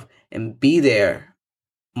love. And be there,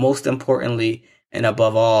 most importantly and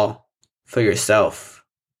above all, for yourself.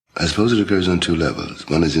 I suppose it occurs on two levels.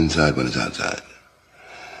 One is inside, one is outside.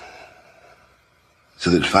 So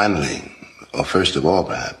that finally, or first of all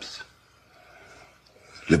perhaps,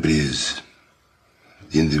 liberty is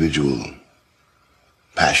the individual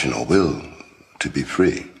passion or will to be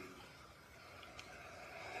free.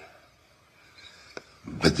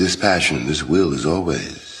 But this passion, this will is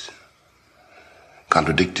always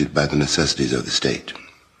contradicted by the necessities of the state.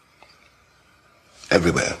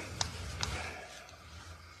 Everywhere.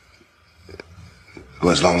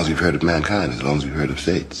 Well, as long as we've heard of mankind, as long as we've heard of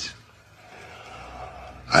states.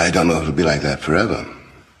 I don't know if it'll be like that forever.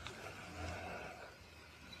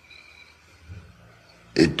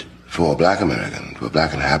 For a black American, for a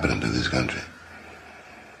black inhabitant of this country,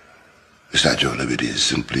 the Statue of Liberty is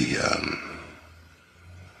simply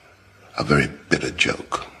a very bitter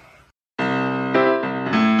joke.